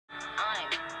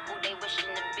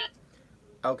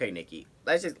Okay, Nicki.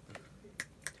 Let's just...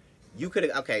 You could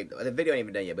have... Okay, the video ain't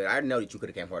even done yet, but I know that you could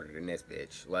have came harder than this,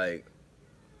 bitch. Like,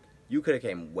 you could have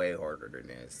came way harder than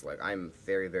this. Like, I'm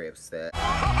very, very upset.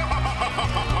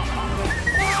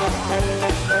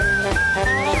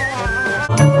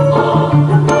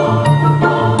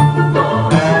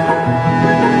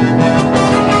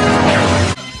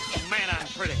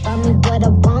 Tell me what I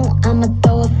want, I'ma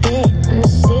throw a fit. I'm the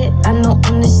shit, I know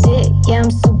I'm the shit. Yeah,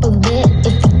 I'm super lit.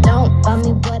 If you don't, tell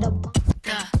me what I want.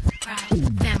 The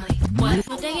Pride Family. What?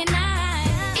 All day and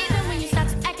night. Even when you start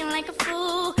to acting like a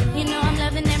fool, you know I'm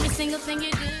loving every single thing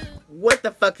you do. What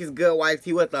the fuck is good,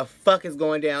 wifey? What the fuck is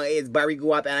going down? It's Barry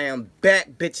Guap, and I am back,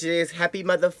 bitches. Happy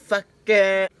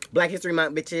motherfucking Black History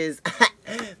Month, bitches.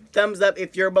 Thumbs up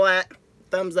if you're black.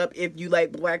 Thumbs up if you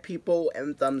like black people,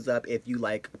 and thumbs up if you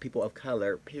like people of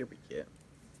color, period.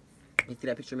 You see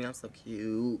that picture of me? I'm so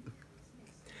cute.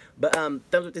 But, thumbs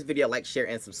up this video, like, share,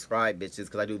 and subscribe, bitches,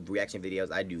 because I do reaction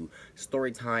videos, I do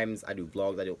story times, I do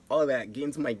vlogs, I do all that. Get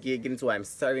into my gig, get into what I'm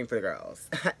serving for the girls.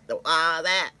 So, all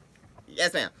that.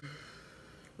 Yes, ma'am.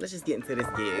 Let's just get into this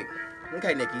gig.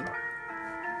 Okay, Nicki.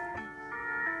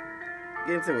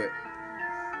 Get into it.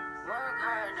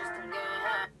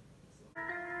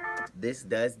 This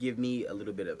does give me a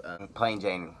little bit of Plain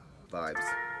Jane vibes.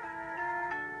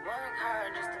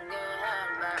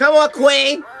 Come on,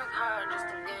 Queen!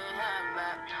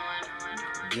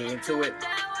 Get into it.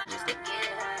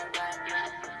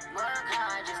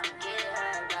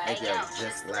 Like, yo,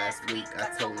 just last week I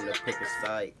told him to pick a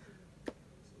side.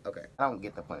 Okay, I don't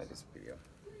get the point of this video.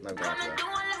 I'm going to.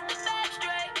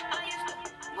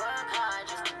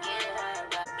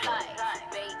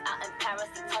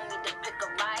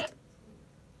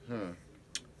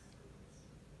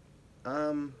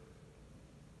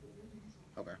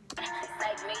 Okay.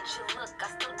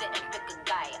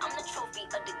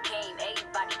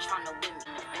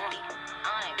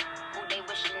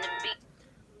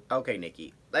 Okay,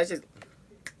 Nicki. Let's just...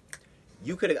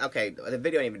 You could have... Okay, the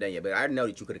video ain't even done yet, but I know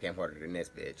that you could have came harder than this,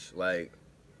 bitch. Like,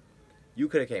 you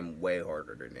could have came way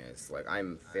harder than this. Like,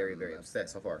 I'm very, very upset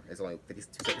so far. It's only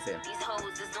 52 seconds in. These hoes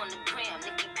is on the gram,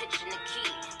 Nicki pitching the key.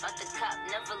 About the cop,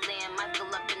 Neverland,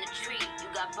 Michael up in the tree. You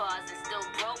got bars and still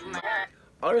broke, man.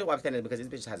 All the reason why I'm saying is because this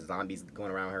bitch has zombies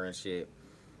going around her and shit.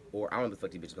 Or, I don't know what the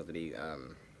fuck these bitches supposed to be.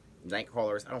 Night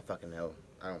crawlers. I don't fucking know.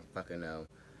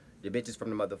 The bitches from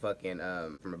the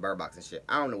motherfucking, from the bird box and shit.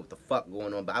 I don't know what the fuck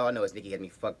going on, but all I know is Nicki has me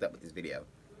fucked up with this video.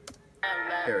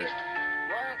 Period.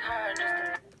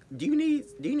 Do you need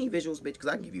visuals, bitch? Because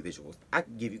I can give you visuals. I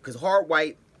can give you, because hard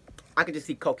white, I could just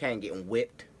see cocaine getting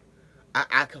whipped.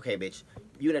 Okay, bitch.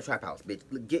 You in a trap house, bitch.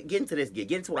 Get into this gig.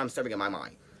 Get into what I'm serving in my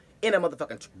mind. In a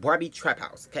motherfucking Barbie trap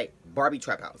house. Okay, Barbie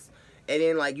trap house. And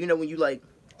then, like, you know, when you, like,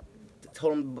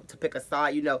 told them to pick a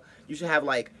side, you know, you should have,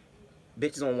 like,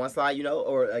 bitches on one side, you know,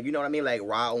 or, you know what I mean, like,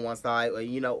 Ra on one side, or,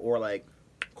 you know, or, like,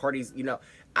 Cardi's, you know,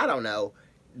 I don't know,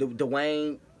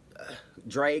 Dwayne,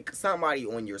 Drake, somebody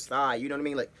on your side, you know what I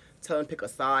mean, like, tell them to pick a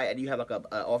side, and you have, like,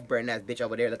 a off-brand ass bitch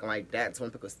over there looking like that, tell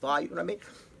them to pick a side, you know what I mean,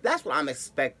 that's what I'm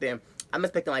expecting. I'm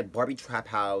expecting, like, Barbie trap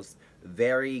house,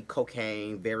 very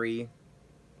cocaine, very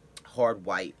hard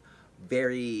white,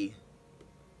 very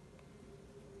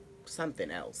something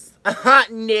else.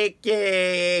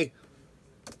 Nicki!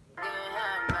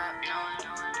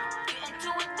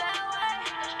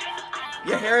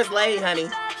 Your hair is laid, honey.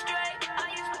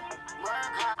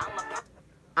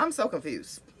 I'm so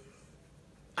confused.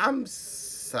 I'm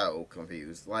so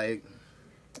confused. Like,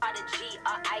 I'm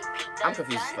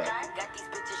confused as fuck.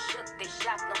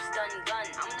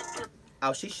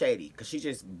 Oh, she's shady, because she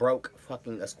just broke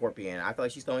fucking a scorpion. I feel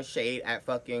like she's throwing shade at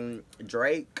fucking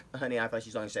Drake. Honey, I feel like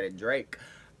she's throwing shade at Drake.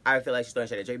 I feel like she's throwing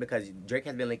shade at Drake because Drake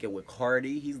has been linked with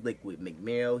Cardi. He's linked with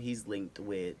McMill. He's linked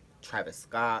with Travis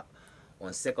Scott on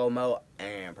Sicko Mode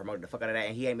and promoted the fuck out of that.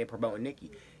 And he ain't been promoting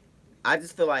Nicki. I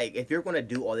just feel like if you're going to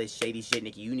do all this shady shit,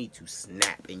 Nicki, you need to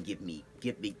snap and give me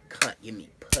cunt, give me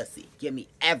pussy. Give me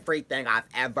everything I've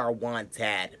ever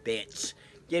wanted, bitch.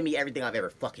 Give me everything I've ever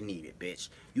fucking needed, bitch.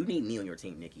 You need me on your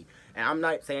team, Nicki. And I'm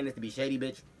not saying this to be shady,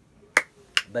 bitch.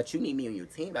 But you need me on your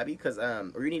team, baby. Because,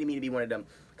 or you need me to be one of them.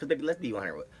 Because, baby, let's be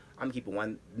 100. I'm going to keep it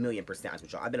 1,000,000% honest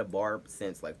with y'all. I've been a barb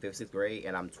since, like, 5th, 6th grade.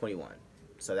 And I'm 21.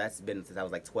 So that's been since I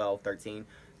was, like, 12, 13.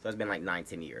 So it's been, like, 9,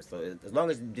 10 years. So as long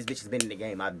as this bitch has been in the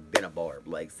game, I've been a barb.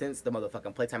 Like, since the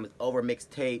motherfucking playtime is over,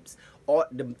 mixtapes, all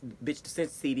the bitch,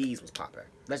 since CDs was popping.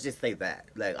 Let's just say that.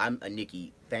 Like, I'm a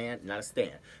Nicki fan, not a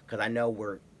stan. Because I know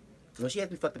when she has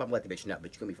me fucked up, I'm gonna let the bitch know.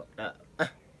 But you're gonna be fucked up.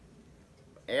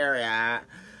 Area.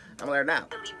 I'm gonna let her know.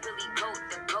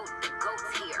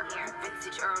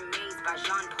 Vintage Hermes by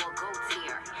Jean Paul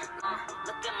Gaultier.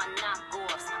 Look at my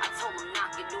knockoffs. I told him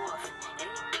knock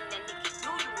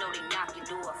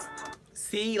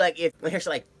see, like, if when shit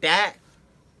like that,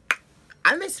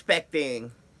 I'm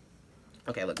expecting.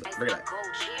 Okay, look, look at that.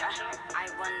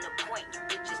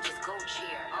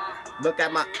 Look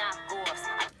at my.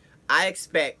 I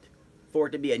expect for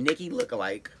it to be a Nicki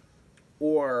lookalike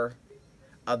or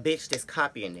a bitch that's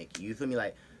copying Nicki. You feel me?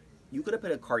 Like, you could have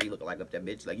put a Cardi lookalike up that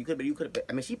bitch. Like, you could have.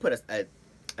 I mean, she put a side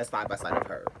by side of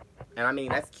her, and I mean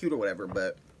that's cute or whatever,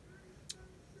 but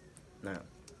no.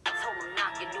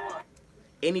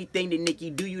 Anything that Nicki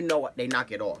do, you know what? They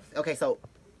knock it off. Okay, so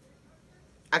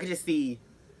I could just see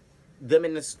them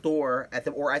in the store at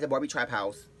the Barbie Trap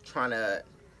House trying to,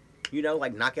 you know,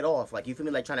 like knock it off. Like, you feel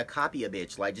me? Like trying to copy a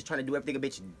bitch. Like just trying to do everything a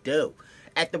bitch do.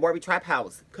 At the Barbie Trap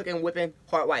House, cooking, whipping,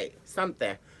 hard white,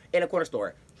 something in a corner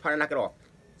store, trying to knock it off.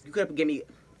 You could have given me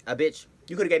a bitch.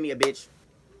 You could have gave me a bitch.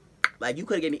 Like, you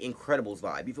could have gave me Incredibles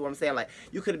vibe. You feel what I'm saying? Like,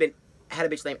 you could have had a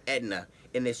bitch named Edna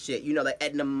in this shit. You know, like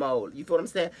Edna Mode. You feel what I'm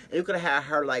saying? And you could have had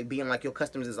her, like, being, like, your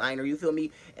customs designer. You feel me?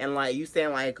 And, like, you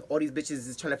saying, like, all these bitches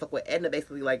is trying to fuck with Edna,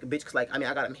 basically, like, a bitch, cause, like, I mean,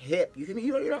 I got them hip. You feel me?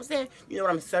 You know what I'm saying? You know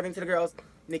what I'm serving to the girls?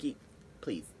 Nicki,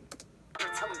 please.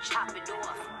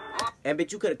 And,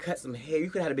 bitch, you could have cut some hair. You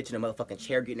could have had a bitch in a motherfucking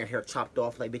chair getting her hair chopped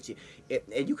off. Like, bitch,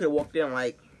 and you could have walked in,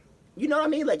 like, you know what I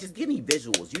mean? Like, just give me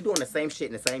visuals. You doing the same shit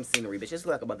in the same scenery, bitch. Just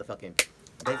like a motherfucking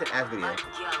basic ass video.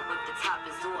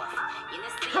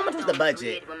 How much was the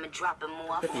budget?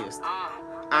 Confused.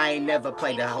 I ain't never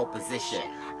played the whole position.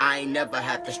 I ain't never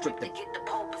had to strip the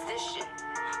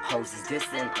hoes is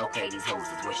dissing. Okay, these hoes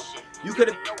is wishing. You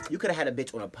could have had a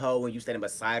bitch on a pole and you standing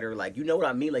beside her. Like, you know what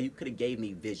I mean? Like, you could have gave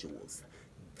me visuals.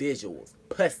 Visuals.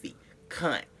 Pussy.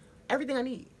 Cunt. Everything I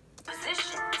need.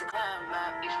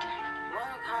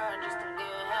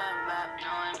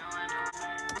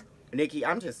 Nicki,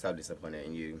 I'm just so disappointed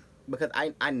in you. Because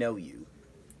I know you.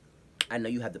 I know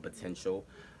you have the potential.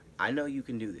 I know you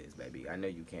can do this, baby. I know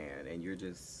you can. And you're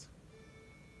just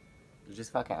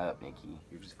fucking up, Nicki.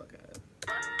 You're just fucking up.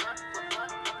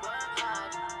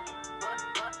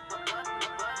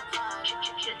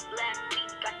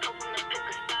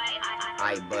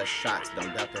 I bust shots,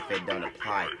 don't duck if it don't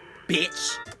apply.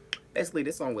 Bitch! Basically,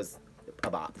 this song was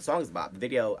a bop. The song is a bop. The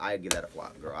video, I give that a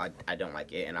flop, girl. I don't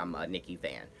like it, and I'm a Nicki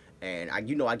fan. And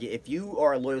if you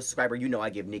are a loyal subscriber, you know I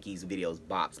give Nicki's videos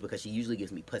bops because she usually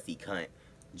gives me pussy cunt,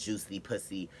 juicy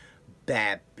pussy,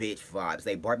 bad bitch vibes.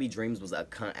 Like, Barbie Dreams was a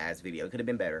cunt ass video. It could have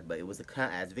been better, but it was a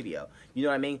cunt ass video. You know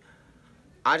what I mean?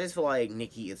 I just feel like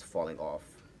Nicki is falling off.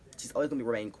 She's always gonna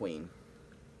remain queen.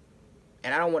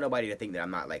 And I don't want nobody to think that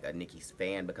I'm not like a Nicki's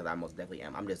fan because I most definitely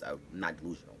am. I'm just not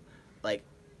delusional. Like,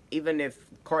 even if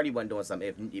Cardi wasn't doing something,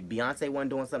 if Beyonce wasn't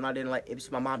doing something I didn't like,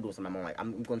 if my mom doing something,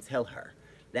 I'm gonna tell her.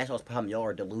 That's y'all's problem. Y'all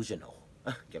are delusional.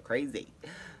 You're crazy.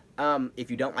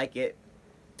 If you don't like it,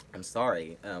 I'm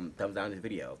sorry. Thumbs down this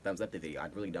video. Thumbs up the video. I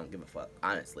really don't give a fuck,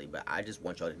 honestly. But I just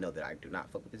want y'all to know that I do not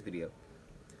fuck with this video.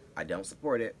 I don't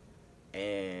support it.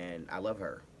 And I love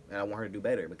her. And I want her to do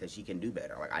better because she can do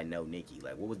better. Like, I know Nicki.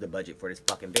 Like, what was the budget for this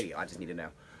fucking video? I just need to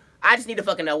know. I just need to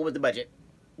fucking know what was the budget.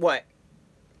 What?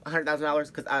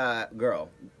 $100,000? Because, girl,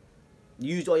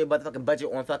 you used all your motherfucking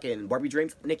budget on fucking Barbie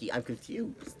Dreams? Nicki, I'm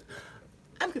confused.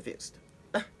 I'm confused.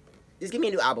 Just give me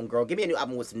a new album, girl. Give me a new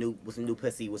album with some new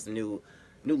pussy, with some new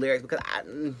lyrics. Because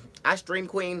I stream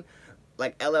Queen,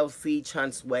 like LLC,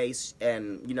 Chun Sway,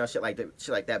 and you know shit like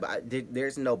that. But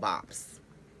there's no bops.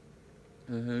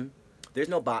 There's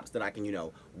no bops that I can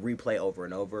replay over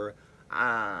and over.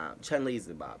 Chun-Li is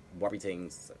a bop. Barbie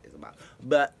Tings is a bop.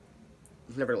 But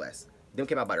nevertheless, them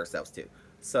came out by themselves too.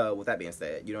 So with that being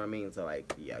said, you know what I mean. So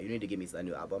like, yeah, you need to give me a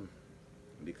new album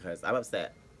because I'm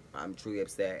upset. I'm truly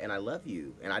upset, and I love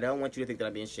you. And I don't want you to think that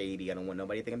I'm being shady. I don't want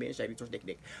nobody to think I'm being shady towards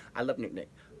Nick. I love Nick.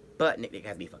 But Nick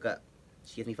has me fucked up.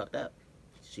 She has me fucked up.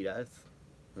 She does.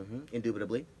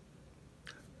 Indubitably.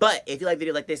 But if you like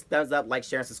videos like this, thumbs up, like,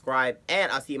 share, and subscribe. And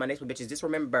I'll see you in my next one, bitches. Just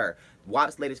remember,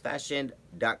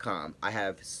 wapslatestfashion.com. I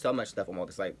have so much stuff on all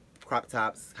this, like crop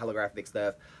tops, holographic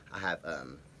stuff. I have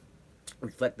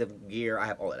reflective gear. I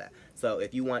have all of that. So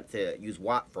if you want to use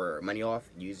WAP for money off,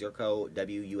 use your code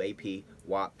WUAP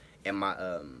WAP, and my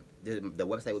the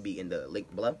website will be in the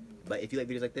link below. But if you like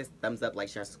videos like this, thumbs up, like,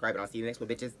 share, and subscribe, and I'll see you next one,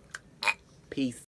 bitches. Peace.